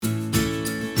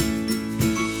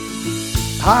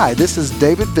Hi, this is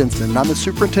David Vincent, and I'm the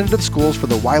Superintendent of Schools for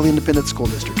the Wiley Independent School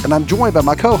District, and I'm joined by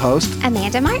my co-host,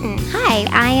 Amanda Martin. Hi,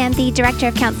 I am the Director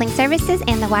of Counseling Services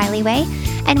in the Wiley Way,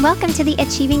 and welcome to the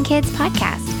Achieving Kids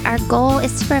podcast. Our goal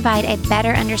is to provide a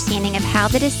better understanding of how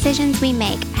the decisions we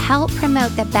make help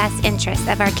promote the best interests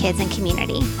of our kids and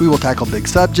community. We will tackle big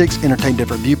subjects, entertain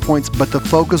different viewpoints, but the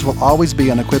focus will always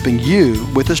be on equipping you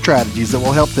with the strategies that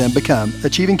will help them become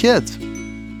achieving kids.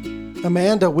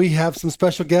 Amanda, we have some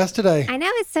special guests today. I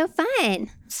know, it's so fun.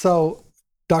 So,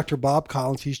 Dr. Bob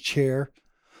Collins, he's chair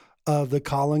of the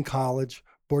Collin College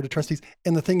Board of Trustees.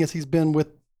 And the thing is, he's been with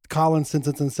Collins since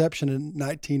its inception in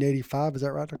 1985. Is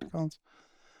that right, Dr. Collins?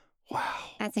 Wow.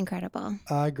 That's incredible.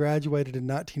 I graduated in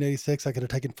 1986. I could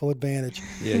have taken full advantage.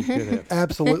 Yeah, you could have.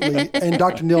 Absolutely. And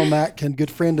Dr. Neil Matkin,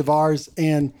 good friend of ours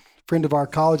and friend of our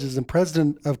colleges and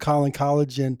president of Collin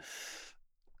College. And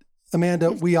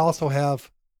Amanda, we also have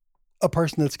a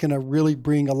person that's going to really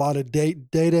bring a lot of data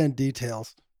and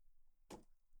details.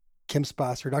 Kim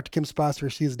Spicer, Dr. Kim Spicer,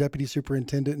 she is Deputy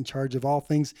Superintendent in charge of all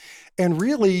things. And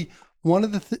really one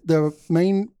of the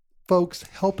main folks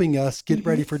helping us get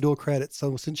ready for dual credit.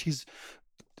 So since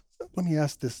let me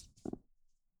ask this,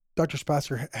 Dr.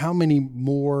 Spicer, how many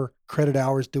more credit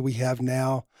hours do we have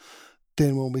now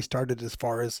than when we started as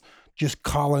far as just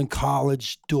Collin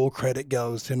College dual credit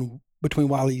goes and between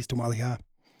Wiley East and Wiley High?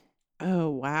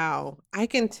 Oh, wow. I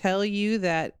can tell you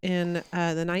that in the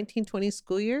 1920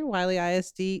 school year, Wiley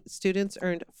ISD students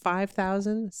earned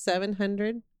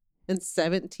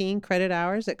 5,717 credit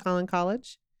hours at Collin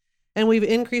College. And we've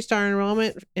increased our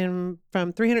enrollment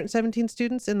from 317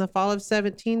 students in the fall of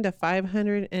 17 to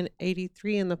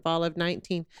 583 in the fall of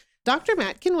 19. Dr.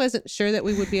 Matkin wasn't sure that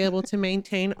we would be able to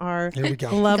maintain our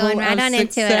level Going right of on success.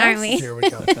 into it, aren't we? Here we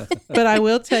go. But I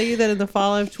will tell you that in the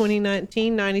fall of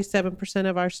 2019, 97%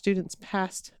 of our students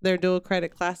passed their dual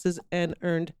credit classes and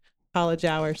earned college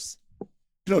hours.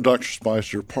 You know, Dr.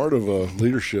 Spicer, part of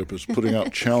leadership is putting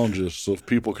out challenges so if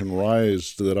people can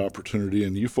rise to that opportunity.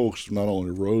 And you folks not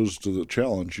only rose to the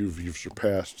challenge, you've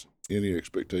surpassed any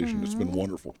expectation. It's been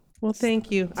wonderful. Well, thank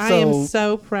you. I am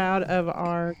so proud of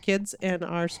our kids and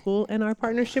our school and our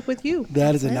partnership with you.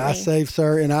 That is a nice save,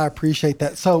 sir, and I appreciate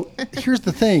that. So here's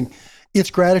the thing.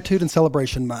 It's Gratitude and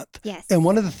Celebration Month. Yes. And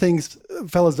one of the things,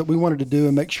 fellas, that we wanted to do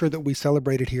and make sure that we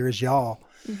celebrated here is y'all.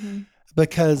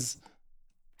 Because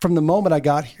from the moment I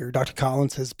got here, Dr.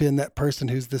 Collins has been that person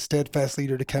who's the steadfast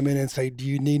leader to come in and say, do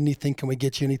you need anything? Can we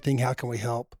get you anything? How can we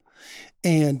help?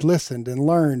 And listened and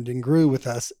learned and grew with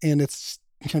us. And it's,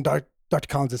 Dr.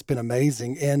 Collins, it's been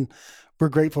amazing, and we're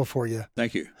grateful for you.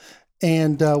 Thank you.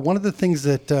 And one of the things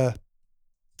that I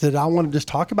want to just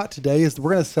talk about today is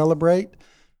we're going to celebrate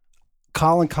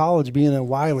Collin College being in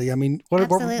Wiley. I mean, what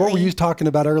were you talking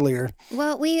about earlier?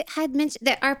 Well, we had mentioned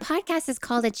that our podcast is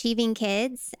called Achieving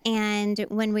Kids. And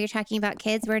when we were talking about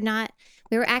kids, we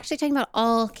were actually talking about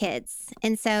all kids.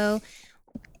 And so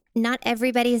not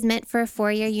everybody is meant for a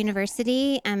four-year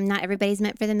university. Not everybody's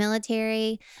meant for the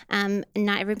military.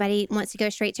 Not everybody wants to go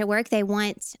straight to work. They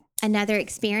want another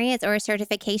experience or a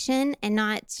certification, and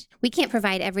we can't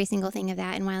provide every single thing of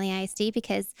that in Wiley ISD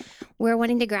because we're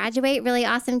wanting to graduate really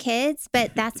awesome kids,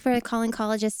 but that's where Collin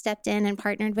College has stepped in and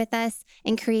partnered with us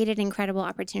and created incredible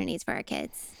opportunities for our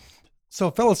kids. So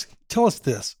fellas, tell us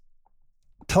this.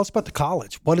 Tell us about the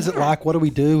college. What is it like? What do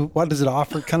we do? What does it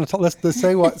offer? Kind of let's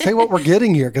say what we're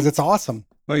getting here because it's awesome.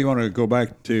 Well, you want to go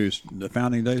back to the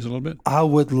founding days a little bit? I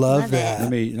would love that. Let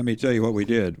me tell you what we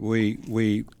did.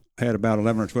 We had about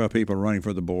 11 or 12 people running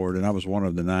for the board, and I was one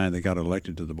of the 9 that got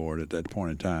elected to the board at that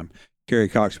point in time. Kerry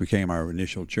Cox became our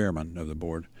initial chairman of the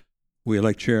board. We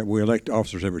elect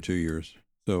officers every 2 years.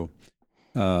 So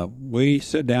we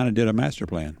sat down and did a master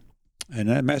plan. And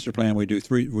that master plan, we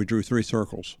drew 3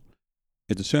 circles.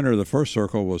 At the center of the first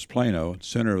circle was Plano. At the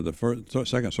center of the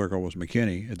second circle was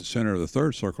McKinney. At the center of the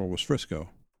third circle was Frisco.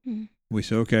 We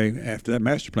said, okay, after that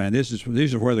master plan,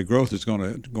 these are where the growth is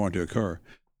going to occur.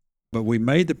 But we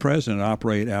made the president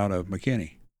operate out of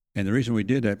McKinney. And the reason we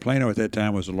did that, Plano at that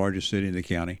time was the largest city in the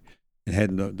county and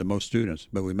had the most students.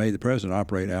 But we made the president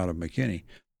operate out of McKinney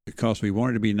because we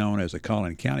wanted to be known as a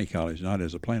Collin County College, not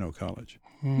as a Plano College.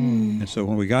 And so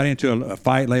when we got into a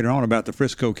fight later on about the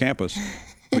Frisco campus,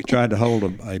 we tried to hold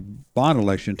a bond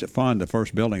election to fund the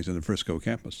first buildings in the Frisco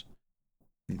campus.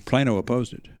 And Plano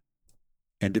opposed it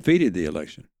and defeated the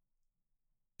election.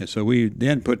 And so we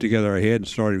then put together our head and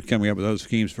started coming up with those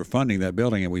schemes for funding that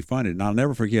building, and we funded. And I'll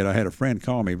never forget, I had a friend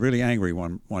call me really angry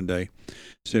one day,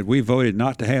 said, we voted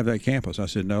not to have that campus. I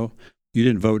said, no, you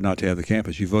didn't vote not to have the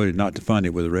campus. You voted not to fund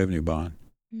it with a revenue bond.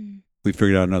 We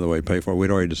figured out another way to pay for it. We'd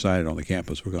already decided on the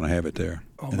campus we're going to have it there.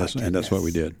 And that's what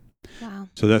we did. Wow. Wow.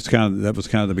 So that was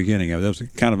kind of the beginning of it. That was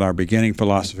kind of our beginning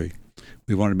philosophy.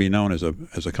 We wanted to be known as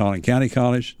a Collin County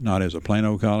college, not as a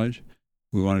Plano college.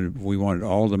 We wanted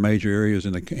all the major areas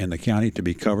in the county to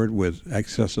be covered with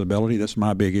accessibility. That's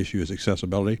my big issue, is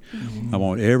accessibility. I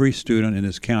want every student in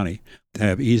this county to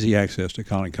have easy access to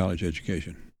Collin College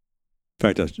education.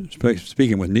 In fact, I was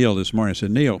speaking with Neil this morning. I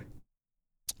said, Neil,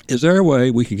 is there a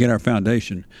way we could get our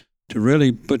foundation to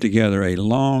really put together a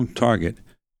long target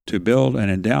to build an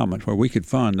endowment where we could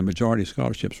fund the majority of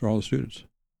scholarships for all the students,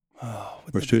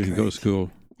 where students can go to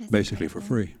school basically for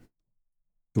free?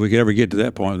 If we could ever get to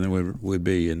that point, then we'd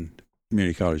be in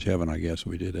community college heaven, I guess, if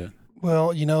we did that.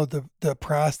 Well, you know, the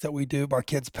price that our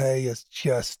kids pay is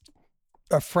just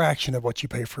a fraction of what you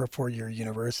pay for a 4-year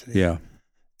university. Yeah.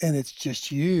 And it's just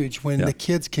huge. When the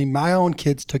kids my own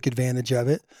kids took advantage of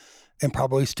it, and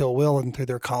probably still will, and through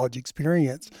their college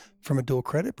experience from a dual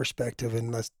credit perspective.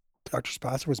 And as Dr.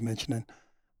 Spicer was mentioning,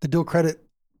 the dual credit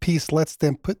piece lets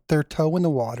them put their toe in the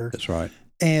water. That's right.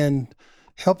 And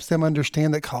helps them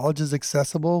understand that college is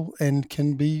accessible and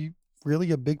can be really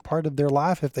a big part of their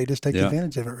life if they just take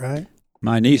advantage of it, right?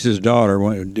 My niece's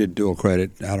daughter did dual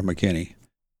credit out of McKinney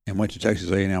and went to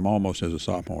Texas A&M almost as a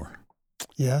sophomore.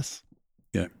 Yes.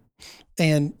 Yeah.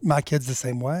 And my kid's the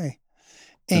same way.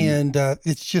 And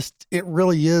it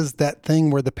really is that thing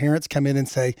where the parents come in and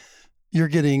say, you're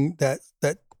getting that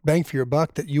bang for your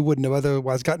buck that you wouldn't have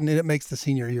otherwise gotten, and it makes the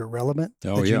senior year relevant.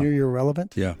 Oh, the junior year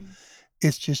relevant. Yeah.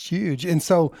 It's just huge. And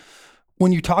so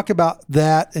when you talk about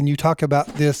that and you talk about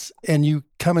this, and you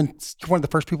come and you're one of the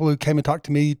first people who came and talked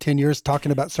to me 10 years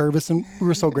talking about service, and we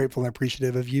were so grateful and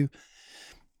appreciative of you.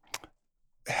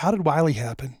 How did Wiley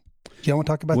happen? Do you want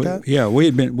to talk about that? Yeah, we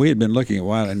had been looking at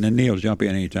Wiley, and then Neil jump in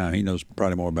anytime. He knows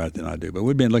probably more about it than I do. But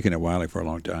we'd been looking at Wiley for a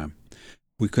long time.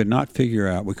 We could not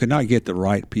get the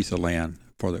right piece of land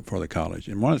for the college.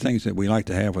 And one of the things that we like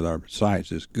to have with our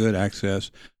sites is good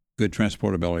access, good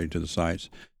transportability to the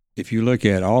sites. If you look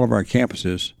at all of our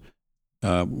campuses,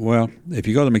 if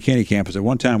you go to the McKinney campus, at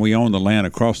one time we owned the land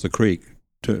across the creek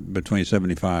between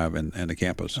 75 and the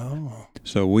campus. Oh.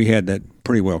 So we had that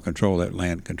pretty well controlled, that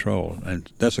land control.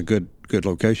 And that's a good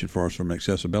location for us from an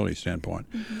accessibility standpoint.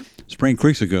 Mm-hmm. Spring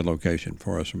Creek's a good location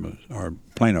for us or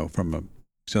Plano from an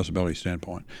accessibility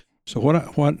standpoint. So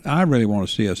what I really want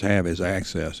to see us have is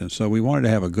access. And so we wanted to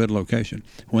have a good location.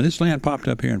 When this land popped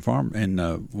up here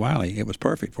in Wiley, it was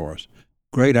perfect for us.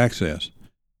 Great access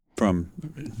from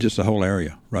just the whole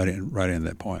area right in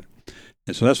that point.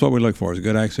 And so that's what we look for, is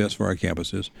good access for our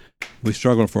campuses. We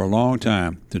struggled for a long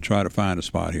time to try to find a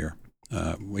spot here.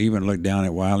 We even looked down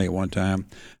at Wiley at one time.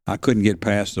 I couldn't get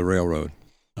past the railroad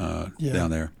down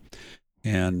there.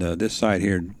 And this site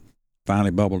here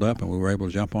finally bubbled up, and we were able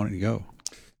to jump on it and go.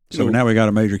 So now we got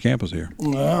a major campus here.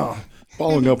 Wow.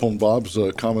 Following up on Bob's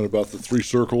comment about the 3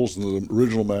 circles and the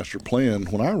original master plan,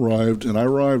 when I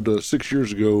arrived 6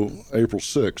 years ago, April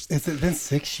 6th. Has it been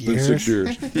 6 years? Been 6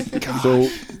 years. So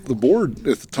the board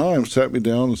at the time sat me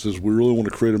down and says, we really want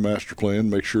to create a master plan,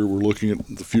 make sure we're looking at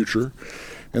the future.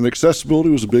 And accessibility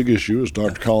was a big issue, as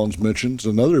Dr. Collins mentions.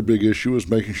 Another big issue is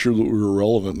making sure that we were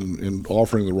relevant in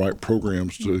offering the right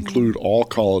programs to include all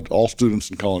students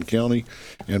in Collin County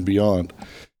and beyond.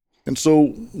 And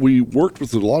so we worked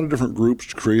with a lot of different groups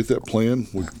to create that plan.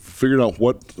 We figured out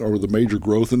what are the major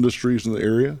growth industries in the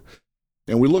area.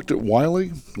 And we looked at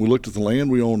Wiley. We looked at the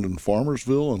land we owned in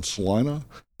Farmersville and Salina.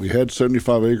 We had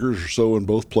 75 acres or so in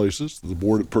both places. The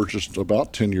board had purchased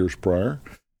about 10 years prior.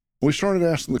 And we started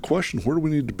asking the question, where do we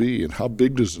need to be and how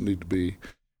big does it need to be?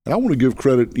 And I want to give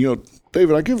credit,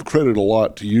 David, I give credit a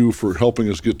lot to you for helping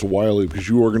us get to Wiley, because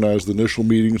you organized the initial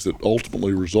meetings that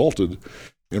ultimately resulted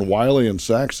in Wiley and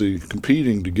Saxe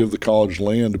competing to give the college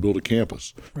land to build a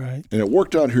campus. Right. And it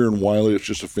worked out here in Wiley. It's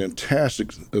just a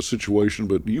fantastic situation,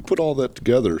 but you put all that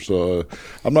together. So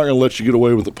I'm not going to let you get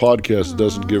away with a podcast that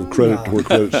doesn't give credit to where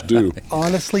credit's due.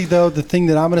 Honestly, though, the thing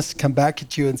that I'm going to come back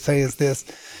at you and say is this.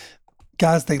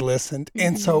 Guys, they listened.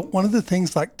 And so one of the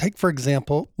things, like take, for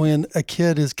example, when a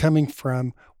kid is coming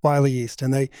from Wiley East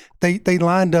and they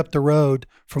lined up the road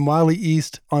from Wiley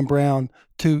East on Brown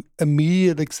to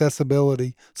immediate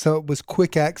accessibility. So it was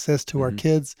quick access to our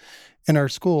kids in our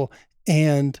school,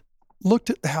 and looked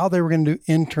at how they were going to do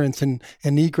entrance and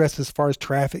egress as far as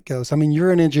traffic goes. I mean,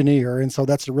 you're an engineer, and so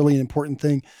that's a really important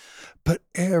thing. But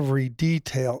every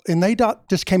detail, and they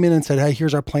just came in and said, hey,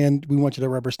 here's our plan. We want you to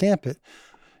rubber stamp it.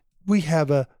 We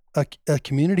have a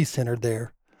community center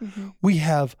there. Mm-hmm. We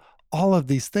have all of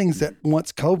these things that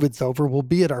once COVID's over will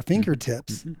be at our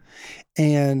fingertips. Mm-hmm.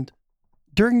 And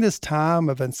during this time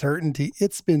of uncertainty,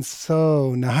 it's been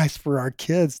so nice for our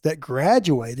kids that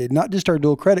graduated, not just our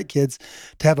dual credit kids,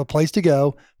 to have a place to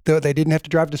go, though they didn't have to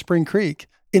drive to Spring Creek.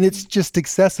 And it's just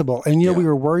accessible. And, we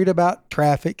were worried about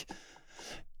traffic.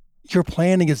 Your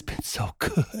planning has been so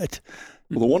good.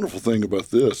 Well, the wonderful thing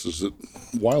about this is that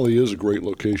Wiley is a great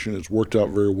location. It's worked out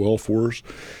very well for us.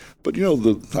 But,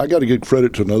 I got to give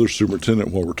credit to another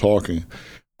superintendent while we're talking.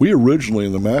 We originally,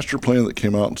 in the master plan that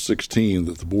came out in 2016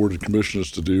 that the board had commissioned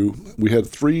us to do, we had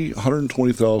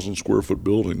 320,000 square foot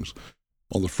buildings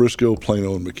on the Frisco,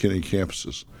 Plano, and McKinney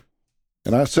campuses.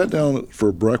 And I sat down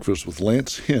for breakfast with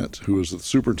Lance Hint, who was the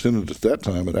superintendent at that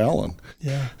time at Allen.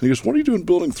 Yeah. And he goes, "What are you doing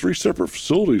building 3 separate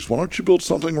facilities? Why don't you build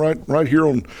something right here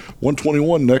on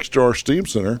 121 next to our STEAM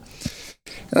center?"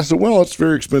 And I said, "Well, it's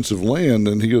very expensive land."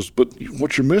 And he goes, "But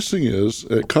what you're missing is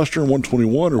at Custer and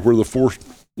 121 are where the 4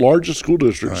 largest school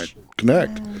districts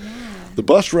connect. The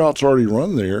bus routes already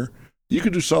run there. You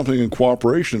could do something in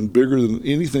cooperation bigger than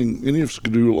anything any of us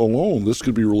could do alone. This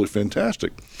could be really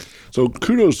fantastic." So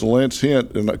kudos to Lance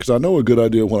Hint, and because I know a good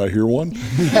idea when I hear one.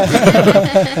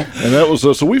 And that was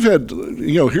so we've had,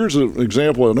 here's an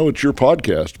example. I know it's your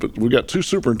podcast, but we got 2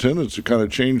 superintendents who kind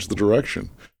of changed the direction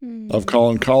of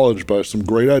Collin College by some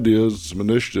great ideas, some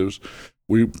initiatives.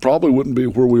 We probably wouldn't be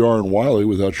where we are in Wiley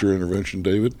without your intervention,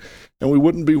 David, and we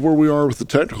wouldn't be where we are with the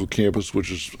technical campus, which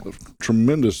is of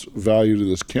tremendous value to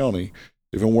this county,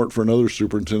 if it weren't for another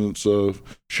superintendent's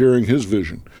sharing his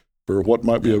vision for what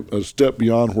might be a step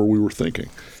beyond where we were thinking.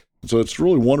 So it's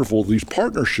really wonderful. These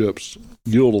partnerships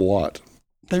yield a lot.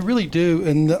 They really do.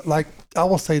 And I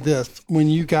will say this, when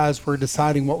you guys were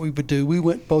deciding what we would do, we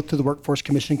went both to the Workforce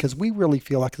Commission because we really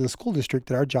feel like as a school district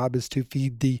that our job is to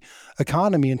feed the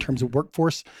economy in terms of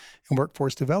workforce and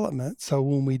workforce development. So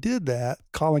when we did that,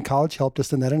 Collin College helped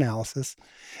us in that analysis.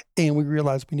 And we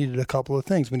realized we needed a couple of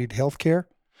things. We needed healthcare,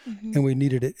 and we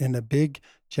needed it in a big,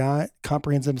 giant,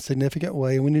 comprehensive, significant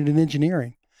way. And we needed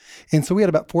engineering. And so we had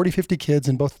about 40, 50 kids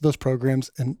in both of those programs.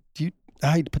 And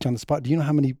I hate to put you on the spot. Do you know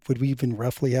how many would we even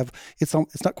roughly have? It's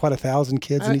not quite 1,000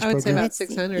 kids in each I would say program. about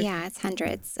 600. Yeah, it's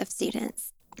hundreds of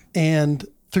students. And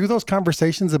through those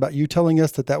conversations about you telling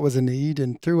us that was a need,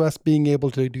 and through us being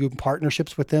able to do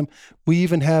partnerships with them, we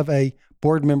even have a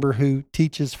board member who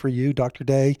teaches for you, Dr.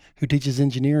 Day, who teaches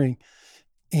engineering.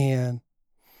 And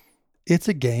it's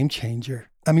a game changer.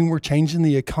 I mean, we're changing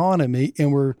the economy,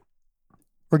 and we're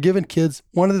giving kids,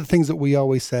 one of the things that we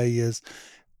always say is,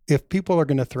 if people are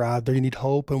going to thrive, they need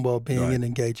hope and well-being and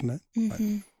engagement.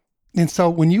 And so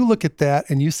when you look at that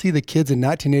and you see the kids in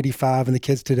 1985 and the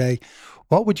kids today,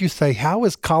 what would you say? How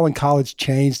has Collin College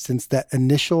changed since that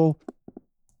initial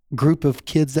group of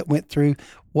kids that went through?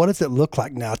 What does it look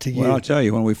like now to you? Well, I'll tell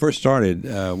you, when we first started,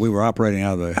 we were operating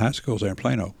out of the high schools there in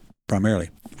Plano,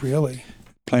 primarily. Really?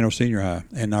 Plano Senior High.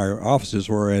 And our offices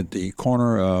were at the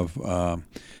corner of West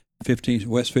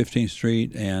 15th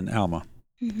Street and Alma.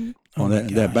 On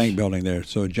that bank building there.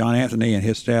 So John Anthony and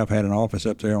his staff had an office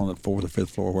up there on the 4th or 5th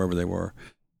floor, wherever they were.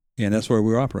 And that's where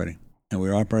we were operating. And we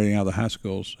were operating out of the high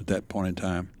schools at that point in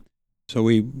time. So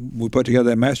we put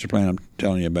together that master plan I'm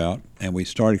telling you about, and we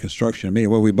started construction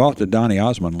immediately. Well, we bought the Donnie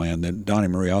Osmond land, the Donnie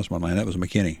Marie Osmond land. That was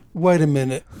McKinney. Wait a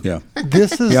minute. Yeah.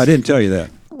 This is Yeah, I didn't tell you that.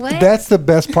 What? That's the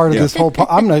best part of this whole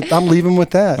I'm leaving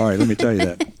with that. All right, let me tell you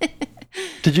that.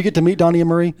 Did you get to meet Donnie and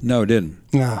Marie? No, it didn't.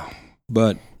 No.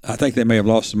 But I think they may have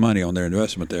lost some money on their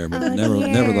investment there, but dear.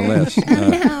 nevertheless,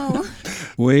 No.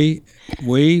 we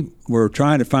were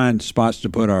trying to find spots to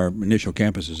put our initial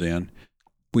campuses in.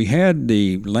 We had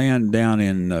the land down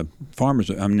in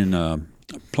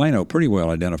Plano pretty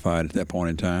well identified at that point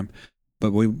in time,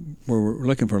 but we were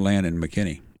looking for land in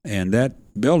McKinney. And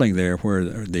that building there where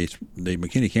the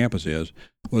McKinney campus is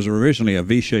was originally a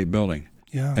V-shaped building.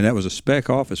 Yeah. And that was a spec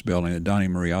office building that Donnie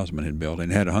Marie Osmond had built,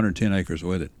 and it had 110 acres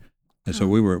with it. And so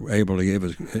we were able to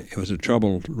it was a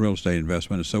troubled real estate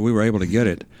investment, and so we were able to get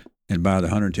it and buy the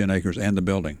 110 acres and the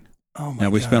building. Oh my Now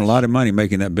we gosh. spent a lot of money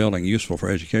making that building useful for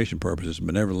education purposes,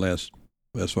 but nevertheless,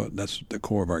 that's the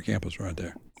core of our campus right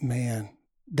there. Man,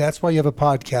 that's why you have a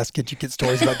podcast. Get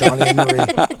stories about Donnie and Marie.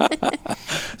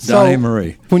 Donnie and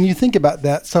Marie. When you think about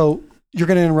that, so you're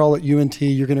going to enroll at UNT,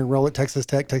 you're going to enroll at Texas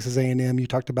Tech, Texas A&M. You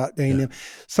talked about A&M. Yeah.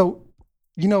 So,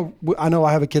 I know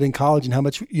I have a kid in college and how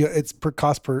much it's per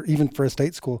cost per, even for a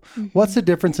state school. Mm-hmm. What's the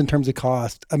difference in terms of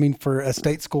cost? I mean, for a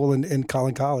state school in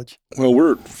Collin College? Well,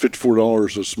 we're at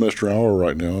 $54 a semester hour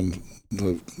right now, and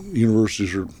the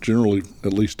universities are generally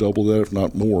at least double that, if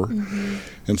not more. Mm-hmm.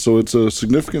 And so it's a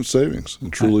significant savings.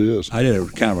 It truly is. I did a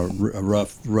kind of a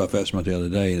rough estimate the other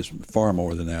day. It's far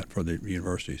more than that for the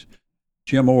universities.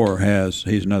 Jim Orr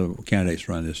he's another candidate's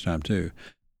run this time too.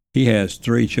 He has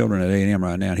 3 children at A&M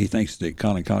right now, and he thinks that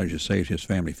Collin College has saved his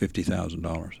family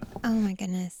 $50,000. Oh my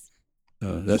goodness.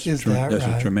 That's Is that that's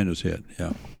right? a tremendous hit.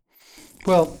 Yeah.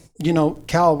 Well,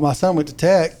 Cal, my son went to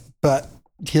Tech, but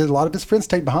a lot of his friends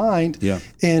stayed behind. Yeah.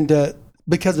 And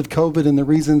because of COVID and the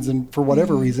reasons and for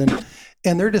whatever reason.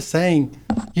 And they're just saying,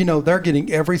 they're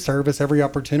getting every service, every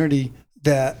opportunity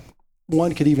that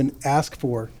one could even ask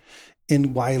for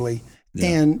in Wiley. Yeah.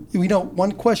 And,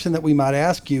 one question that we might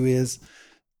ask you is,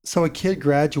 so a kid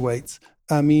graduates,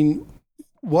 I mean,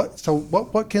 what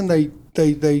can they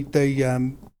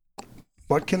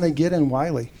what can they get in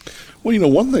Wiley?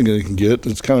 Well, one thing they can get,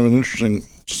 it's kind of an interesting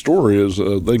story, is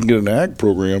they can get an ag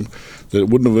program that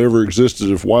wouldn't have ever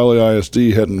existed if Wiley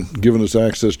ISD hadn't given us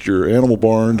access to your animal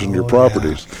barns and your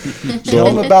properties. Tell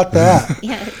them about that.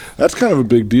 Yeah. That's kind of a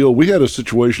big deal. We had a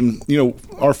situation,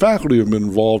 our faculty have been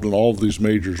involved in all of these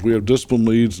majors. We have discipline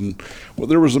leads, and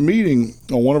there was a meeting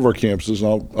on one of our campuses,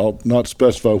 and I'll not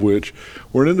specify which,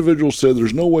 where an individual said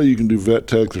there's no way you can do vet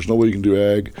tech, there's no way you can do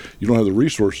ag, you don't have the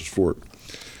resources for it.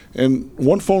 And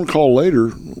one phone call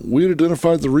later, we had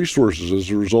identified the resources as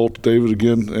a result, David,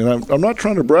 again, and I'm not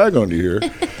trying to brag on you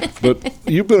here, but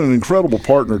you've been an incredible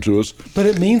partner to us. But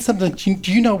it means something. Do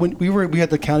you know when we had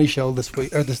the county show this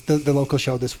week, or the local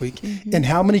show this week, and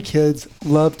how many kids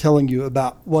love telling you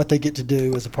about what they get to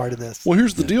do as a part of this? Well,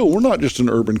 here's the deal. We're not just an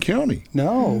urban county.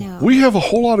 No. We have a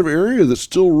whole lot of area that's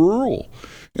still rural.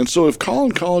 And so if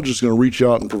Collin College is going to reach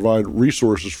out and provide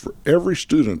resources for every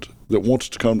student that wants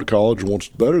to come to college and wants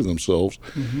to better themselves,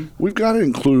 we've got to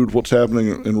include what's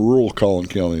happening in rural Collin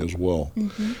County as well.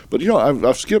 But,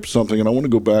 I've skipped something, and I want to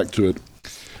go back to it.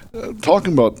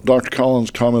 Talking about Dr.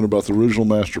 Collins' comment about the original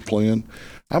master plan,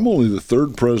 I'm only the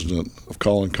 3rd president of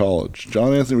Collin College.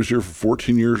 John Anthony was here for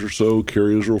 14 years or so,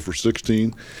 Kerry Israel for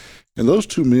 16. And those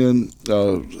two men,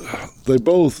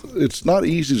 it's not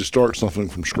easy to start something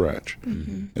from scratch.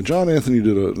 And John Anthony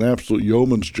did an absolute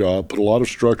yeoman's job, put a lot of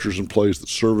structures in place that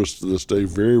serve us to this day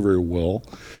very, very well.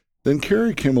 Then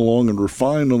Kerry came along and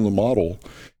refined on the model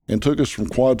and took us from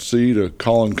Quad C to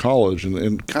Collin College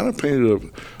and kind of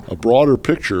painted a broader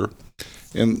picture.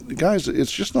 And guys,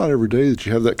 it's just not every day that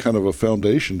you have that kind of a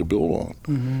foundation to build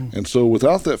on. And so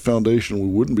without that foundation, we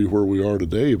wouldn't be where we are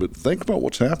today. But think about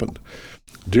what's happened.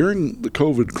 During the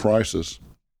COVID crisis,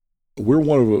 we're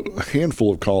one of a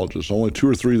handful of colleges, only 2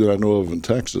 or 3 that I know of in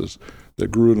Texas,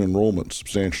 that grew in enrollment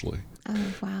substantially.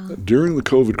 Oh, wow. During the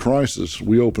COVID crisis,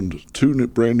 we opened 2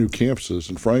 brand new campuses,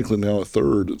 and frankly now a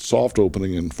 3rd, it's soft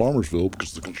opening in Farmersville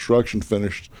because the construction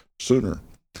finished sooner.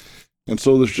 And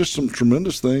so there's just some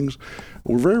tremendous things.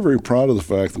 We're very, very proud of the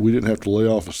fact that we didn't have to lay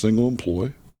off a single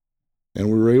employee, and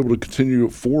we were able to continue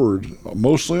it forward,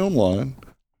 mostly online,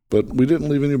 but we didn't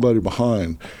leave anybody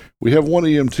behind. We have one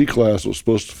EMT class that was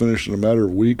supposed to finish in a matter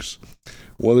of weeks.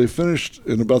 Well, they finished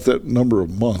in about that number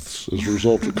of months as a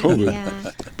result of COVID.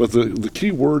 Yeah. But the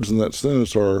key words in that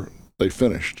sentence are, they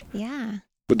finished. Yeah.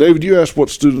 But David, you asked what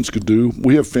students could do.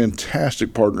 We have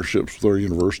fantastic partnerships with our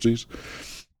universities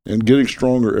and getting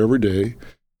stronger every day.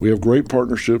 We have great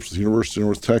partnerships with the University of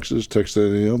North Texas, Texas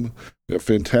A&M. We have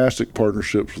fantastic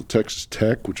partnerships with Texas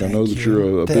Tech, which I know that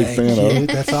you're a big fan of.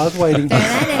 That's what I was waiting Throw for.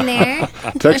 that in there.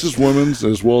 Texas Women's,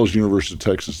 as well as University of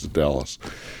Texas at Dallas.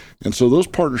 And so those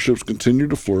partnerships continue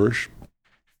to flourish.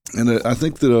 And I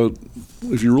think that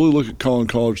if you really look at Collin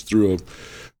College through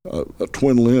a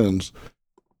twin lens,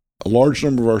 a large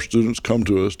number of our students come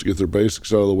to us to get their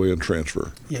basics out of the way and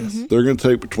transfer. Yes. They're going to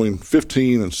take between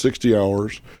 15 and 60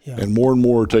 hours, and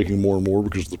more are taking more and more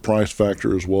because of the price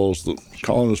factor as well as the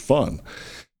Collin is fun.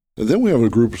 And then we have a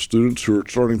group of students who are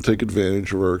starting to take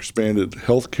advantage of our expanded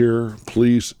healthcare,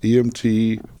 police,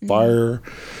 EMT, fire,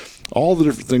 all the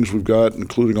different things we've got,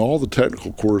 including all the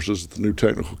technical courses at the new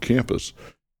technical campus.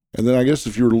 And then I guess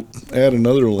if you were to add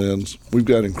another lens, we've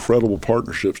got incredible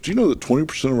partnerships. Do you know that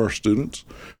 20% of our students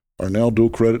are now dual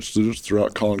credit students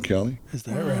throughout Collin County? Is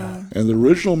that right? And the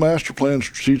original master plan,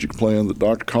 strategic plan that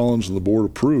Dr. Collins and the board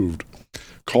approved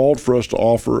called for us to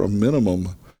offer a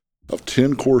minimum of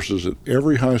 10 courses at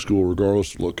every high school,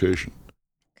 regardless of location.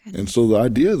 And so the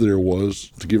idea there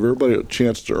was to give everybody a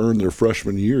chance to earn their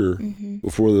freshman year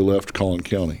before they left Collin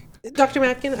County. Dr.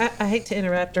 Matkin, I hate to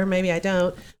interrupt, or maybe I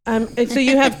don't. So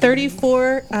you have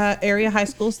 34 area high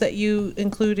schools that you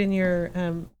include in your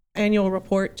annual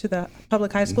report to the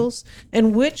public high schools.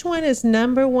 And which one is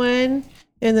number one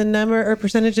in the number or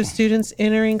percentage of students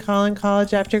entering Collin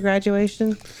College after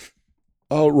graduation?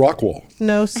 Rockwall.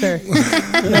 No, sir.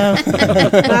 No,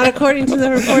 not according to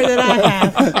the report that I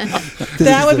have.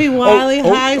 That would be Wiley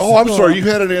High School. Oh, I'm sorry. You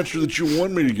had an answer that you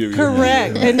wanted me to give you.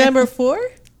 Correct. And number 4?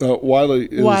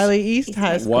 Wiley East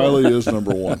High School. Wiley is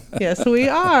number one. Yes, we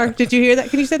are. Did you hear that?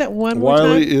 Can you say that one more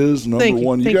Wiley time? is number Thank you.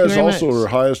 one. You Thank you guys very also much. are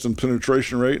highest in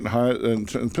penetration rate,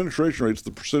 and penetration rate's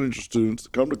the percentage of students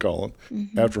that come to Collin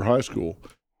after high school.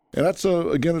 And that's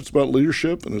again, it's about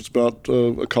leadership, and it's about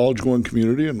a college-going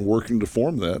community and working to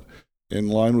form that in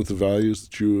line with the values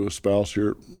that you espouse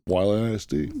here at Wiley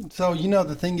ISD. So,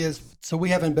 the thing is, so we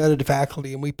have embedded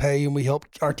faculty and we pay and we help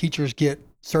our teachers get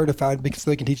certified because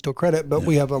they can teach dual credit, but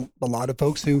we have a lot of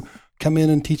folks who come in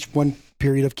and teach one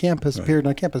period on campus.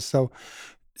 So,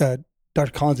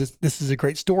 Dr. Collins, this is a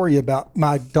great story about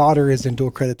my daughter is in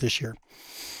dual credit this year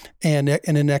and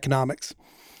in economics.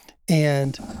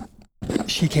 And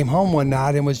she came home one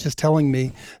night and was just telling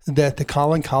me that the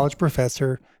Collin College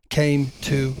professor came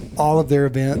to all of their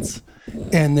events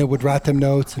and they would write them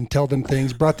notes and tell them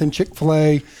things, brought them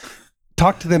Chick-fil-A,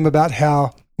 talked to them about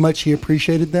how much he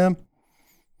appreciated them.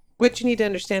 What you need to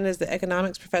understand is the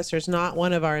economics professor is not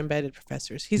one of our embedded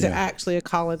professors. He's actually a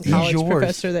Collin He's College yours.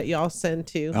 professor that y'all send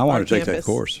to. I want our to take that campus.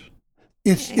 course.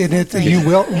 I'll let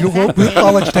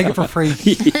you take it for free.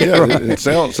 It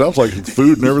sounds like the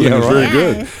food and everything is very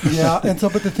good. Yeah. And so,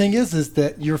 but the thing is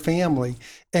that your family,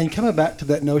 and coming back to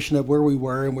that notion of where we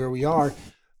were and where we are,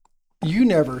 you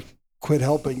never quit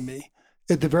helping me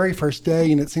at the very first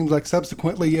day. And it seems like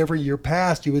subsequently every year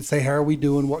past, you would say, how are we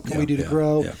doing? What can we do to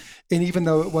grow? Yeah. And even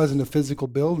though it wasn't a physical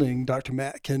building, Dr.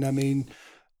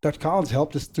 Collins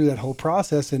helped us through that whole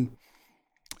process. And,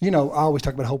 I always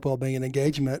talk about hope, well-being, and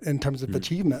engagement in terms of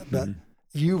achievement, but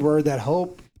you were that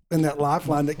hope and that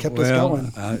lifeline that kept us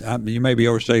going. You may be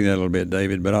overstating that a little bit,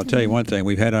 David, but I'll tell you one thing.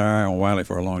 We've had our eye on Wiley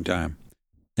for a long time,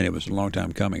 and it was a long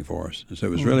time coming for us. And so it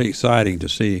was really exciting to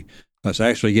see us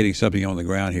actually getting something on the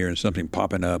ground here and something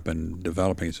popping up and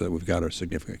developing so that we've got a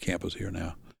significant campus here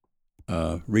now,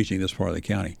 reaching this part of the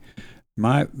county.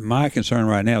 My concern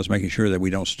right now is making sure that we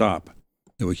don't stop,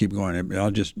 that we keep going.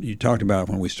 You talked about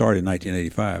when we started in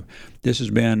 1985. This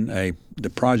has been the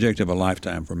project of a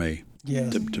lifetime for me.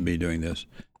 Yes. To be doing this.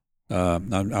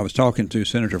 I was talking to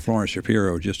Senator Florence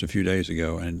Shapiro just a few days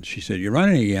ago, and she said, "You're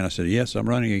running again?" I said, "Yes, I'm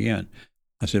running again."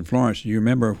 I said, "Florence, do you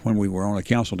remember when we were on a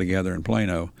council together in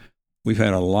Plano? We've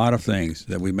had a lot of things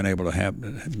that we've been able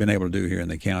to do here in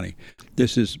the county.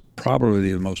 This is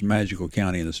probably the most magical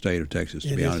county in the state of Texas,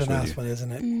 to be honest with you. It is a nice one,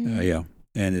 isn't it? Yeah.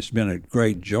 And it's been a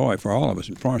great joy for all of us.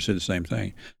 And Florence said the same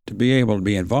thing, to be able to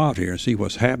be involved here and see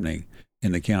what's happening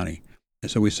in the county.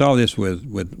 And so we saw this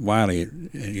with Wiley,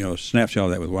 a snapshot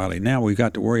of that with Wiley. Now we've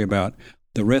got to worry about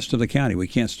the rest of the county. We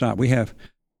can't stop. We have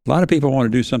a lot of people want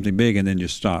to do something big and then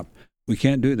just stop. We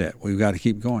can't do that. We've got to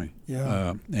keep going.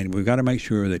 Yeah. And we've got to make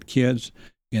sure that kids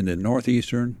in the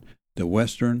northeastern, the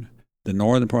western, the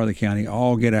northern part of the county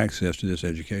all get access to this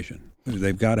education.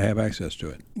 They've got to have access to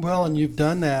it. Well, and you've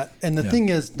done that. And the thing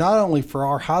is, not only for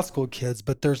our high school kids,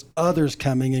 but there's others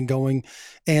coming and going,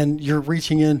 and you're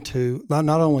reaching into not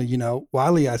only,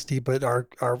 Wiley ISD, but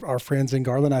our friends in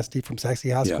Garland ISD from Saxe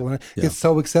High School. And it's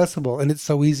so accessible and it's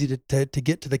so easy to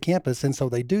get to the campus. And so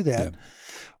they do that. Yeah.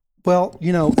 Well,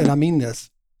 and I mean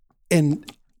this,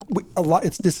 and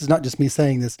this is not just me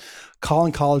saying this.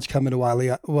 Collin College coming to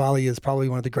Wiley is probably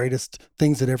one of the greatest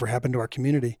things that ever happened to our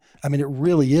community. I mean, it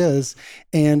really is.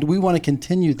 And we want to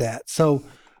continue that. So,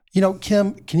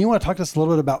 Kim, you want to talk to us a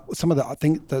little bit about some of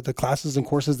the classes and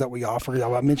courses that we offer?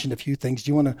 I mentioned a few things.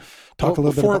 Do you want to talk a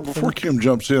little bit about before Kim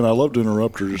jumps in? I love to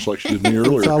interrupt her just like she did me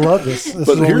earlier. I love this.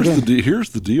 But here's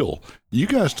the deal. You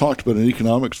guys talked about an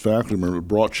economics faculty member that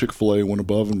brought Chick-fil-A and went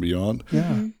above and beyond.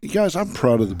 Yeah. You guys, I'm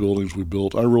proud of the buildings we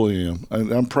built. I really am.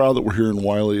 I'm proud that we're here in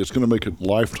Wiley. It's going to make a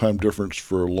lifetime difference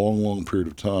for a long, long period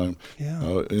of time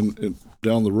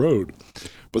down the road.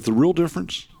 But the real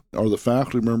difference are the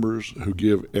faculty members who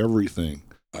give everything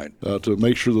to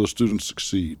make sure those students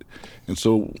succeed. And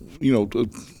so,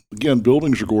 again,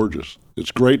 buildings are gorgeous.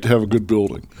 It's great to have a good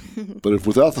building. But if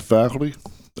without the faculty,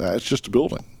 it's just a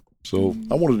building. So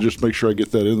I want to just make sure I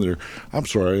get that in there. I'm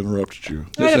sorry I interrupted you.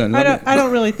 I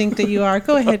don't really think that you are.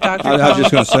 Go ahead, Dr. I was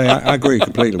just going to say, I agree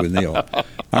completely with Neil.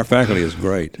 Our faculty is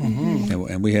great,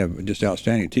 and we have just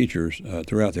outstanding teachers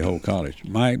throughout the whole college.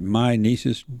 My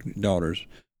niece's daughters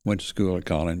went to school at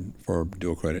Collin for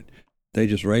dual credit. They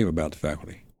just rave about the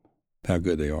faculty, how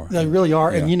good they are. They really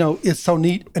are. Yeah. And, it's so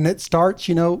neat. And it starts,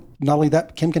 not only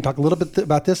that, Kim can talk a little bit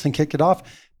about this and kick it off.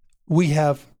 We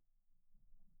have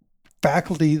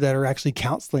faculty that are actually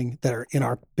counseling that are in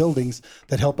our buildings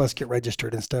that help us get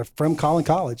registered and stuff from Collin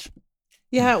College.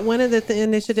 Yeah, one of the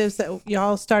initiatives that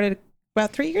y'all started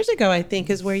about 3 years ago, I think,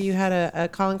 is where you had a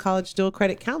Collin College dual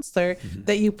credit counselor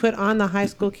that you put on the high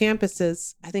school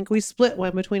campuses. I think we split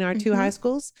one between our two high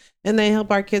schools, and they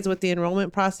help our kids with the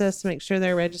enrollment process to make sure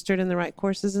they're registered in the right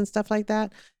courses and stuff like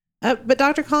that. But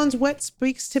Dr. Collins, what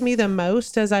speaks to me the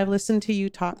most as I've listened to you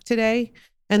talk today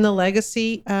and the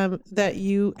legacy that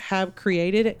you have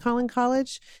created at Collin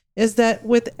College is that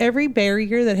with every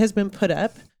barrier that has been put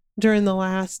up during the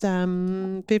last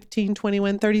 15,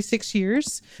 21, 36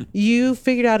 years, you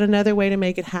figured out another way to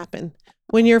make it happen.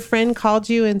 When your friend called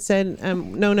you and said,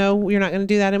 no, you're not going to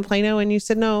do that in Plano. And you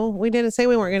said, no, we didn't say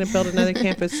we weren't going to build another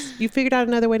campus. You figured out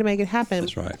another way to make it happen.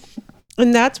 That's right.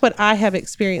 And that's what I have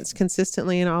experienced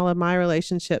consistently in all of my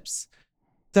relationships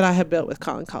that I have built with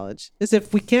Collin College is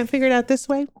if we can't figure it out this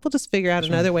way, we'll just figure out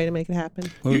another way to make it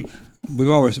happen. Well, we've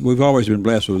always been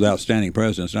blessed with outstanding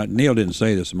presidents. Now, Neil didn't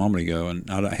say this a moment ago, and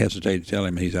I hesitate to tell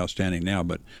him he's outstanding now.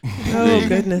 But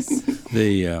Goodness,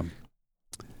 the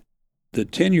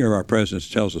tenure of our presidents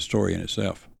tells a story in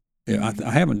itself. Yeah,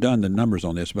 I haven't done the numbers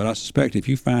on this, but I suspect if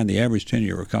you find the average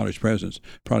tenure of college presidents,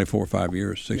 probably 4 or 5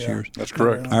 years, 6 years. That's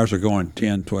correct. Ours are going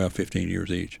 10, 12, 15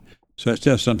 years each. So that's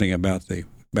just something about the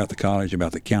college,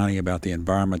 about the county, about the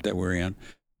environment that we're in,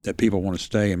 that people want to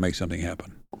stay and make something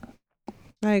happen.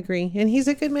 I agree. And he's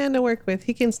a good man to work with.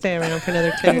 He can stay around for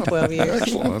another 10 or 12 years.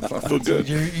 Excellent. I feel good.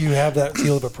 You have that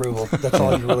seal of approval. That's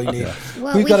all you really need.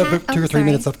 Well, We've got 2 or 3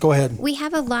 minutes left. Go ahead. We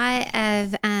have a lot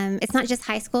of, it's not just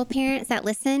high school parents that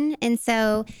listen. And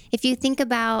so if you think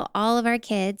about all of our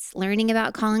kids learning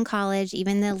about Collin College,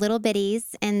 even the little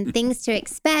bitties and things to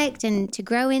expect and to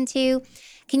grow into,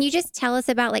 can you just tell us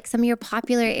about like some of your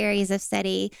popular areas of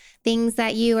study, things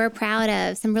that you are proud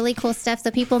of, some really cool stuff so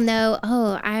people know,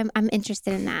 I'm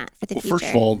interested in that for the future? First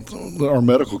of all, our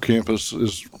medical campus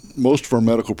most of our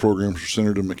medical programs are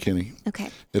centered in McKinney. Okay.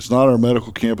 It's not our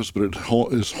medical campus, but it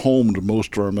is home to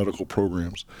most of our medical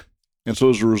programs. And so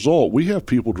as a result, we have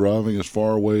people driving as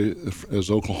far away as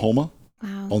Oklahoma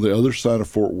on the other side of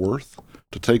Fort Worth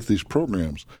to take these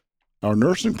programs. Our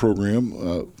nursing program,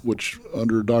 which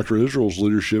under Dr. Israel's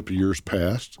leadership years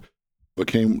past,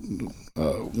 became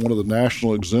one of the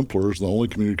national exemplars, the only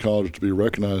community college to be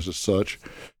recognized as such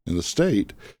in the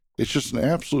state. It's just an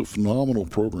absolute phenomenal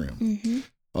program.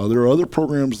 Mm-hmm. There are other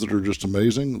programs that are just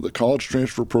amazing. The college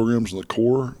transfer programs and the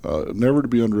core, never to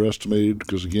be underestimated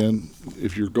because, again,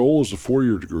 if your goal is a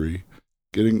 4-year degree,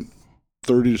 getting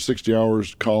 30 to 60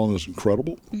 hours Collin is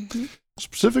incredible. Mm-hmm.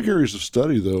 Specific areas of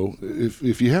study, though,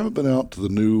 if you haven't been out to the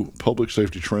new Public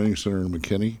Safety Training Center in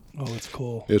McKinney. Oh, it's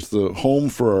cool. It's the home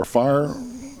for our fire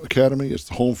academy. It's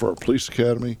the home for our police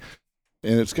academy.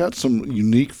 And it's got some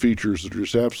unique features that are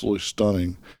just absolutely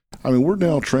stunning. I mean, we're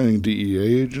now training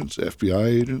DEA agents,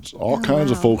 FBI agents, all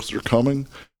kinds of folks that are coming.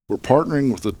 We're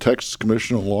partnering with the Texas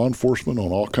Commission on Law Enforcement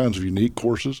on all kinds of unique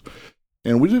courses.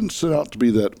 And we didn't set out to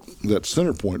be that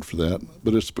center point for that,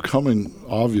 but it's becoming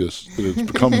obvious that it's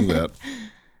becoming that.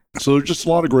 So there's just a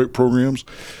lot of great programs.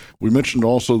 We mentioned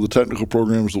also the technical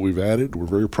programs that we've added. We're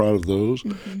very proud of those.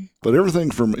 Mm-hmm. But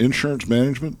everything from insurance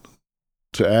management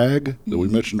to ag that we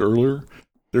mentioned earlier,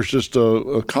 there's just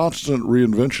a constant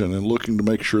reinvention and looking to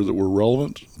make sure that we're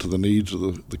relevant to the needs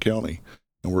of the county.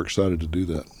 And we're excited to do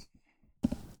that.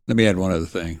 Let me add one other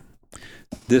thing.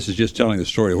 This is just telling the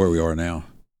story of where we are now.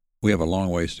 We have a long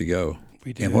ways to go.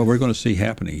 And what we're going to see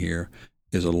happening here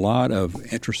is a lot of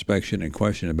introspection and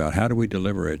question about how do we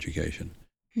deliver education?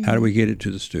 Mm-hmm. How do we get it to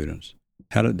the students?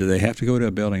 Do they have to go to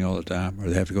a building all the time, or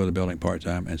do they have to go to the building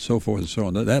part-time, and so forth and so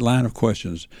on? That line of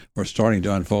questions are starting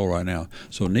to unfold right now.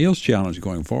 So Neil's challenge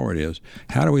going forward is,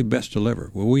 how do we best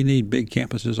deliver? Will we need big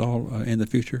campuses all in the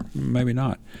future? Maybe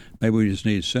not. Maybe we just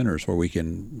need centers where we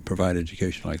can provide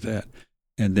education like that.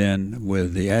 And then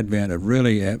with the advent of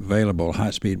really available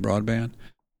high-speed broadband,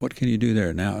 what can you do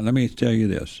there? Now, let me tell you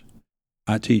this.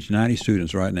 I teach 90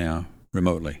 students right now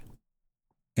remotely,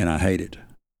 and I hate it.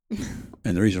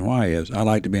 And the reason why is I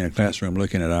like to be in a classroom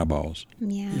looking at eyeballs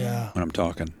when I'm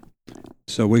talking.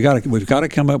 So we've got to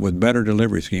come up with better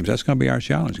delivery schemes. That's going to be our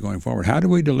challenge going forward. How do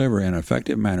we deliver in an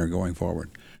effective manner going forward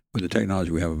with the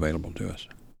technology we have available to us?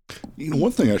 You know,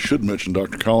 one thing I should mention,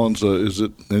 Dr. Collins, is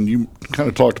that, and you kind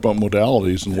of talked about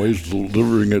modalities and ways of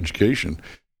delivering education.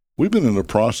 We've been in the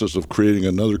process of creating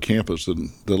another campus that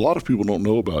a lot of people don't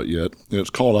know about yet, and it's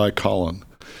called iCollin.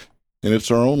 And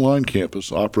it's our online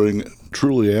campus operating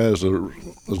truly as a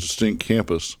distinct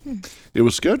campus. It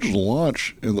was scheduled to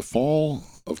launch in the fall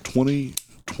of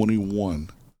 2021.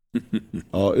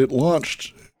 It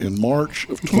launched in March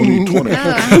of 2020.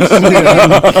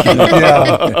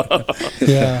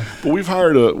 Yeah. But we've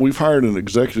hired an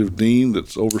executive dean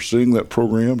that's overseeing that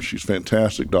program. She's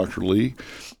fantastic, Dr. Lee.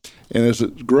 And as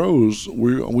it grows,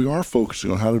 we are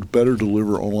focusing on how to better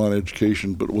deliver online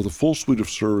education, but with a full suite of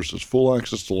services, full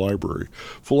access to library,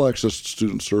 full access to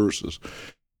student services.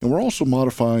 And we're also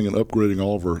modifying and upgrading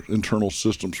all of our internal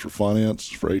systems for finance,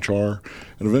 for HR,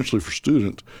 and eventually for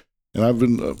student. And I've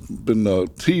been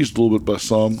teased a little bit by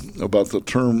some about the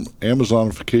term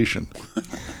Amazonification.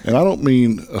 And I don't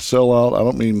mean a sellout. I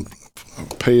don't mean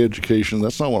pay education.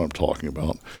 That's not what I'm talking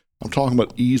about. I'm talking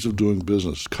about ease of doing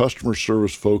business, customer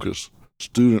service focus,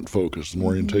 student focus, and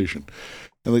orientation.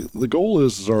 And the goal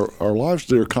is our lives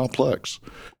today are complex.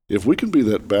 If we can be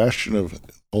that bastion of,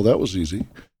 oh, that was easy,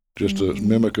 just to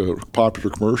mimic a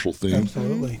popular commercial theme,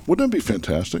 Absolutely. wouldn't that be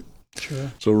fantastic?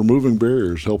 Sure. So removing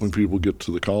barriers, helping people get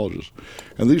to the colleges.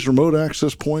 And these remote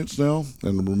access points now,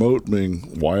 and remote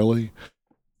being Wiley,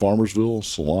 Farmersville,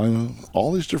 Salina,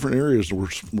 all these different areas that we're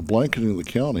blanketing the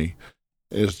county.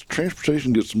 As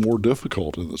transportation gets more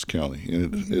difficult in this county,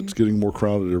 and it's getting more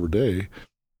crowded every day,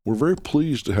 we're very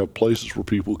pleased to have places where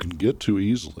people can get to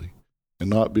easily and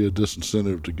not be a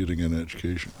disincentive to getting an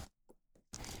education.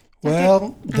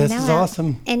 Well, I this know is it.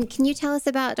 awesome. And can you tell us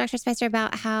about, Dr. Spicer,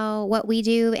 about what we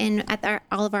do at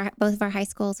both of our high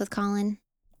schools with Colin?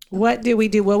 What do we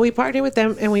do? Well, we partner with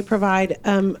them and we provide,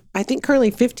 I think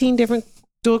currently 15 different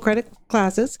dual credit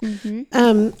classes.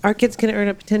 Our kids can earn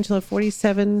a potential of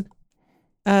 47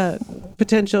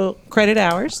 potential credit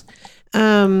hours.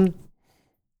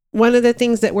 One of the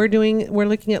things that we're doing, we're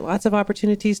looking at lots of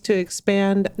opportunities to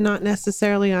expand, not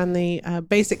necessarily on the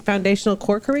basic foundational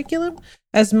core curriculum,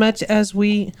 as much as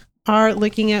we are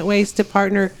looking at ways to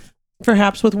partner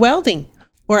perhaps with welding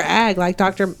or ag, like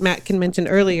Dr. Matkin mentioned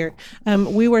earlier.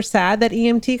 We were sad that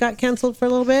EMT got canceled for a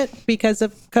little bit because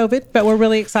of COVID, but we're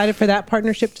really excited for that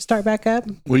partnership to start back up.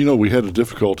 Well, we had a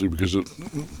difficulty because of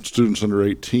students under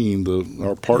 18,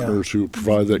 our partners who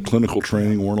provide that clinical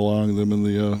training weren't allowing them in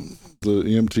the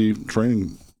EMT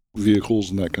training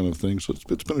vehicles and that kind of thing. So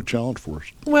it's been a challenge for us.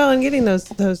 Well, and getting those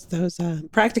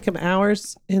practicum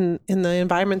hours in the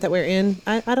environment that we're in,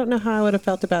 I don't know how I would have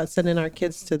felt about sending our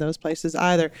kids to those places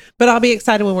either. But I'll be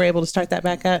excited when we're able to start that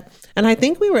back up. And I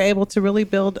think we were able to really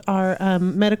build our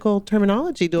medical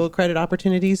terminology dual credit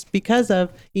opportunities because of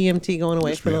EMT going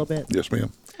away for a little bit. Yes,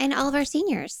 ma'am. And all of our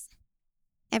seniors.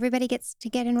 Everybody gets to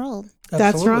get enrolled. That's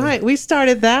Absolutely. right. We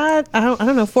started that, I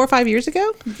don't know, 4 or 5 years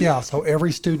ago. Yeah, so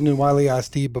every student in Wiley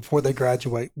ISD, before they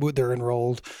graduate, they're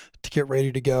enrolled to get ready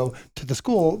to go to the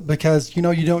school because, you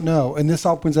don't know. And this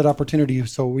opens that opportunity.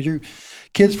 So your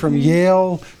kids from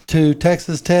Yale to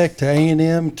Texas Tech to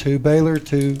A&M to Baylor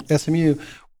to SMU,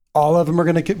 all of them are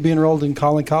going to be enrolled in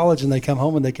Collin College, and they come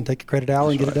home and they can take a credit hour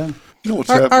and get it done.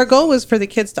 Our goal was for the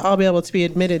kids to all be able to be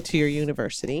admitted to your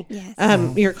university, Yes.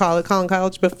 your Collin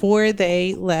College, before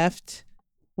they left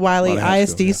Wiley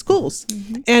ISD schools.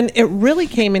 And it really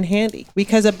came in handy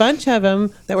because a bunch of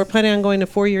them that were planning on going to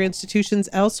four-year institutions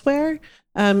elsewhere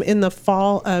in the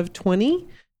fall of 20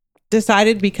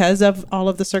 decided because of all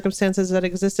of the circumstances that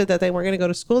existed that they weren't going to go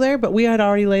to school there, but we had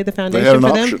already laid the foundation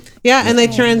for them. Yeah, and they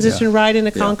transitioned right into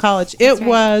Collin College. It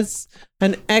was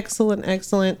an excellent,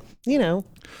 turn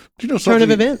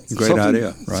of events. Great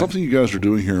idea. Right. Something you guys are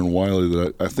doing here in Wiley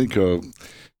that I think you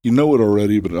know it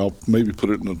already, but I'll maybe put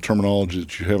it in a terminology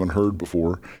that you haven't heard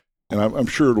before, and I'm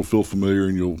sure it'll feel familiar,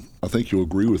 and I think you'll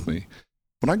agree with me.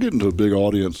 When I get into a big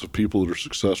audience of people that are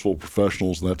successful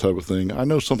professionals and that type of thing, I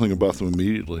know something about them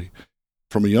immediately.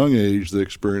 From a young age, they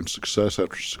experience success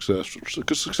after success,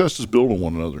 because success is built on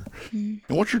one another. And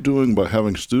what you're doing by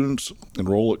having students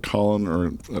enroll at Collin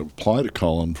or apply to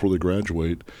Collin before they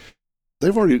graduate,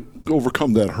 they've already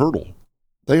overcome that hurdle.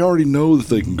 They already know that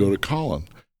they can go to Collin.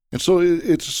 And so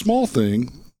it's a small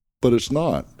thing, but it's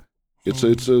not. It's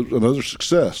another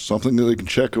success, something that they can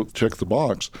check the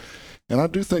box. And I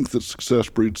do think that success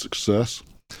breeds success.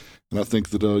 And I think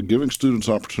that giving students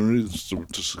opportunities to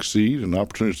succeed and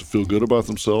opportunities to feel good about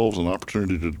themselves and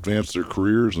opportunity to advance their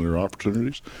careers and their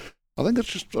opportunities, I think that's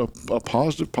just a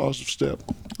positive step.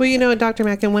 Well, Dr.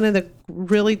 Mackin, one of the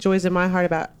really joys in my heart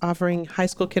about offering high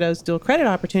school kiddos dual credit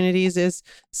opportunities is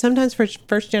sometimes for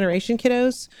first generation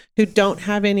kiddos who don't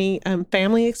have any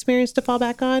family experience to fall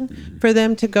back on, for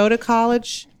them to go to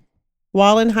college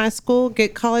while in high school,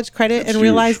 get college credit, and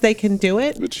realize they can do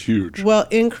it. It's huge. Will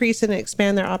increase and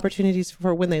expand their opportunities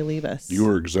for when they leave us. You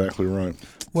are exactly right.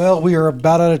 Well, we are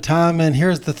about out of time, and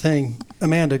here's the thing.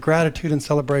 Amanda, gratitude and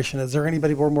celebration. Is there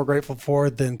anybody we're more grateful for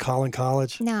than Collin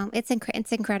College? No, it's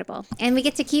incredible. And we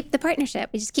get to keep the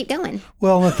partnership. We just keep going.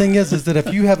 Well, the thing is that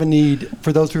if you have a need,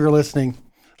 for those who are listening,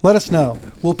 let us know.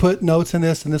 We'll put notes in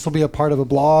this, and this will be a part of a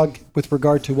blog with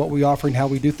regard to what we offer and how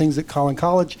we do things at Collin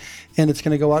College. And it's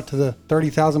going to go out to the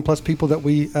 30,000 plus people that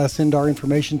we send our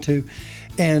information to.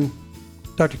 And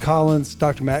Dr. Collins,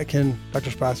 Dr. Matkin,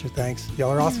 Dr. Spicer, thanks.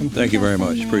 Y'all are awesome. Thank you very so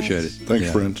much. much. Appreciate it. Thanks,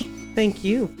 Yeah. friends. Thank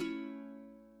you.